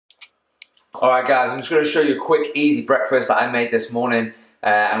Alright guys, I'm just going to show you a quick easy breakfast that I made this morning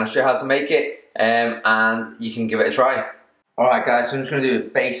and I'll show you how to make it and you can give it a try. Alright guys, so I'm just going to do a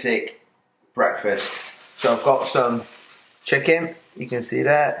basic breakfast. So I've got some chicken, you can see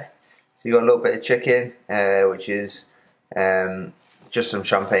that. So you've got a little bit of chicken which is just some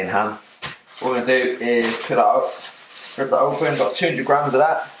champagne ham. What we're going to do is cut it out, rip that open, got 200 grams of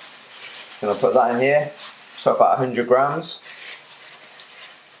that. Going to put that in here, so about 100 grams.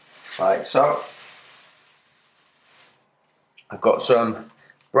 Like so. I've got some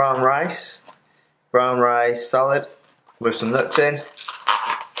brown rice salad with some nuts in.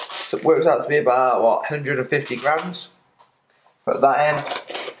 So it works out to be about, what, 150 grams. Put that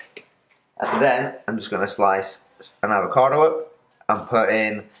in. And then I'm just going to slice an avocado up and put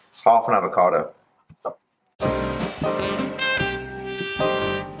in half an avocado.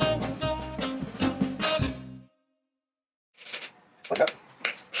 Okay.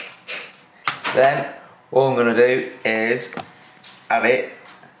 Then all I'm going to do is add it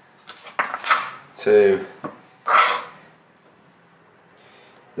to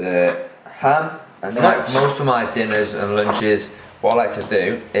the ham. And like most of my dinners and lunches, what I like to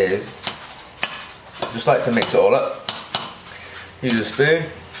do is just like to mix it all up. Use a spoon,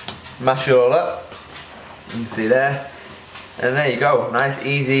 mash it all up. You can see there. And there you go. Nice,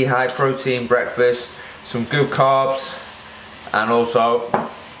 easy, high protein breakfast. Some good carbs. And also,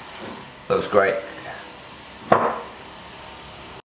 looks great.